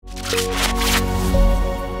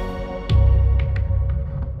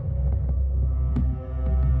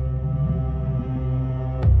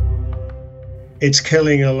It's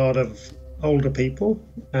killing a lot of older people,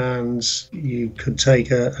 and you could take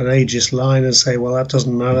an ageist line and say, well, that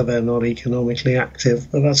doesn't matter, they're not economically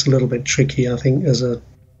active, but that's a little bit tricky, I think, as a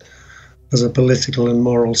political and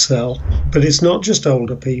moral sell. But it's not just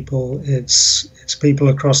older people, it's people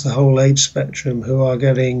across the whole age spectrum who are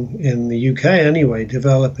getting, in the UK anyway,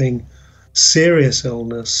 developing serious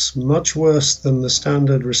illness, much worse than the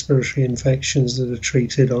standard respiratory infections that are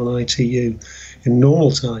treated on ITU in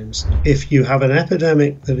normal times. If you have an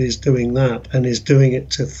epidemic that is doing that and is doing it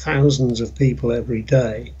to thousands of people every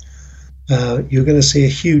day, you're going to see a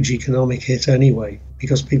huge economic hit anyway,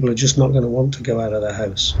 because people are just not going to want to go out of their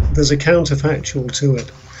house. There's a counterfactual to it.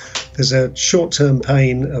 There's a short-term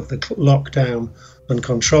pain of the lockdown and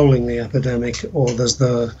controlling the epidemic, or there's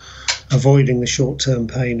the avoiding the short-term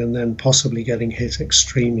pain and then possibly getting hit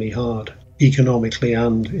extremely hard, economically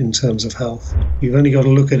and in terms of health. You've only got to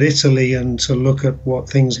look at Italy and to look at what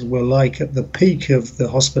things were like at the peak of the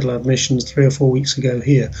hospital admissions 3 or 4 weeks ago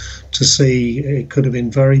here to see it could have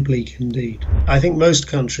been very bleak indeed. I think most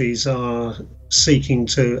countries are seeking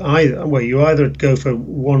to you either go for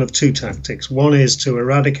one of two tactics. One is to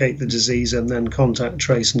eradicate the disease and then contact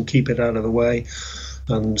trace and keep it out of the way.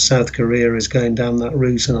 And South Korea is going down that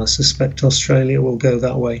route, and I suspect Australia will go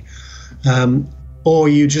that way. Or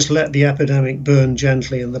you just let the epidemic burn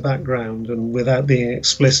gently in the background, and without being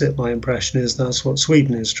explicit, my impression is that's what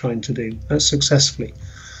Sweden is trying to do, successfully,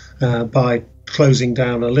 by closing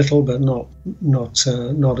down a little, but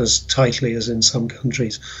not as tightly as in some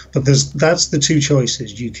countries. But that's the two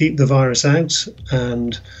choices. You keep the virus out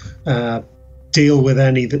and deal with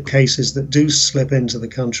any cases that do slip into the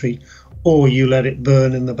country, or you let it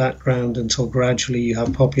burn in the background until gradually you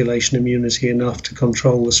have population immunity enough to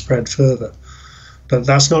control the spread further. But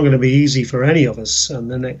that's not going to be easy for any of us, and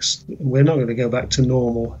we're not going to go back to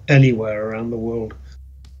normal anywhere around the world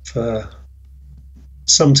for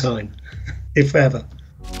some time, if ever.